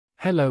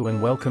Hello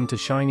and welcome to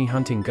Shiny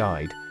Hunting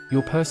Guide,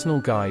 your personal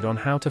guide on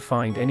how to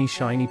find any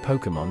shiny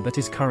Pokemon that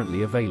is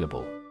currently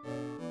available.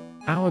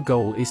 Our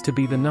goal is to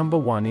be the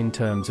 #1 in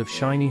terms of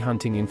shiny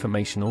hunting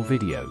informational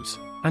videos,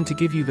 and to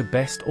give you the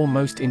best or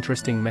most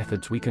interesting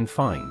methods we can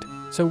find.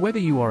 So whether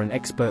you are an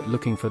expert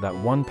looking for that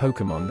one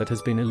Pokemon that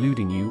has been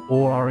eluding you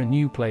or are a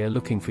new player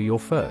looking for your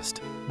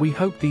first, we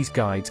hope these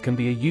guides can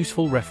be a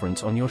useful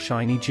reference on your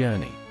shiny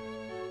journey.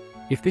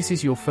 If this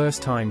is your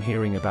first time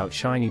hearing about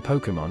shiny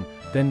Pokemon,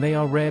 then they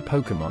are rare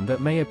Pokemon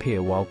that may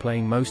appear while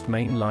playing most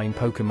mainline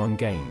Pokemon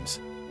games.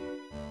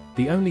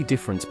 The only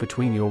difference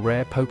between your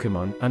rare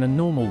Pokemon and a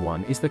normal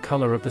one is the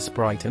color of the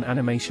sprite and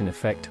animation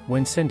effect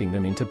when sending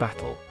them into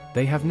battle.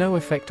 They have no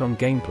effect on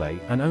gameplay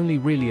and only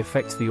really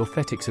affects the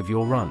aesthetics of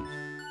your run.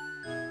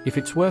 If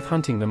it's worth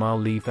hunting them, I'll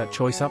leave that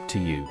choice up to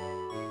you.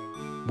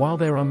 While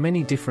there are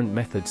many different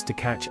methods to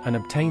catch and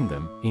obtain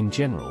them, in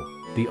general,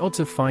 the odds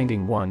of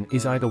finding one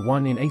is either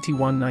 1 in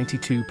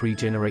 8192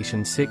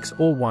 pre-Generation 6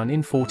 or 1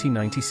 in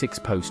 4096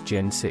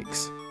 post-Gen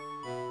 6.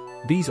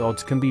 These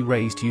odds can be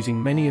raised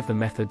using many of the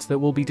methods that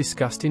will be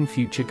discussed in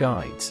future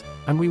guides,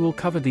 and we will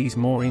cover these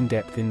more in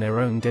depth in their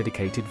own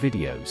dedicated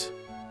videos.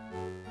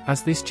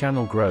 As this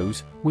channel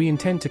grows, we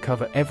intend to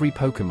cover every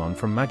Pokemon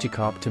from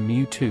Magikarp to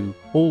Mewtwo,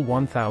 all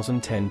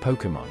 1010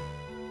 Pokemon.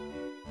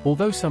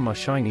 Although some are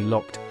shiny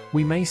locked,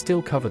 we may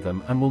still cover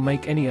them and will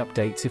make any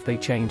updates if they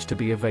change to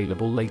be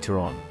available later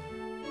on.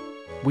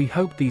 We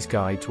hope these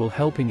guides will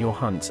help in your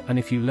hunts, and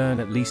if you learn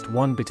at least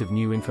one bit of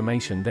new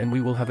information, then we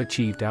will have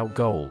achieved our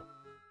goal.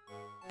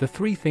 The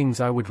 3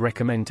 things I would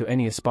recommend to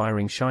any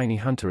aspiring shiny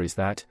hunter is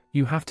that,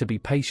 you have to be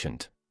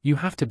patient, you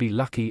have to be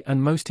lucky,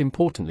 and most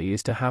importantly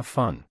is to have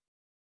fun.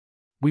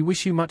 We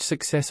wish you much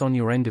success on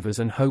your endeavors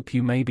and hope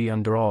you may be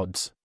under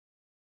odds.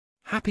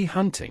 Happy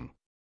hunting!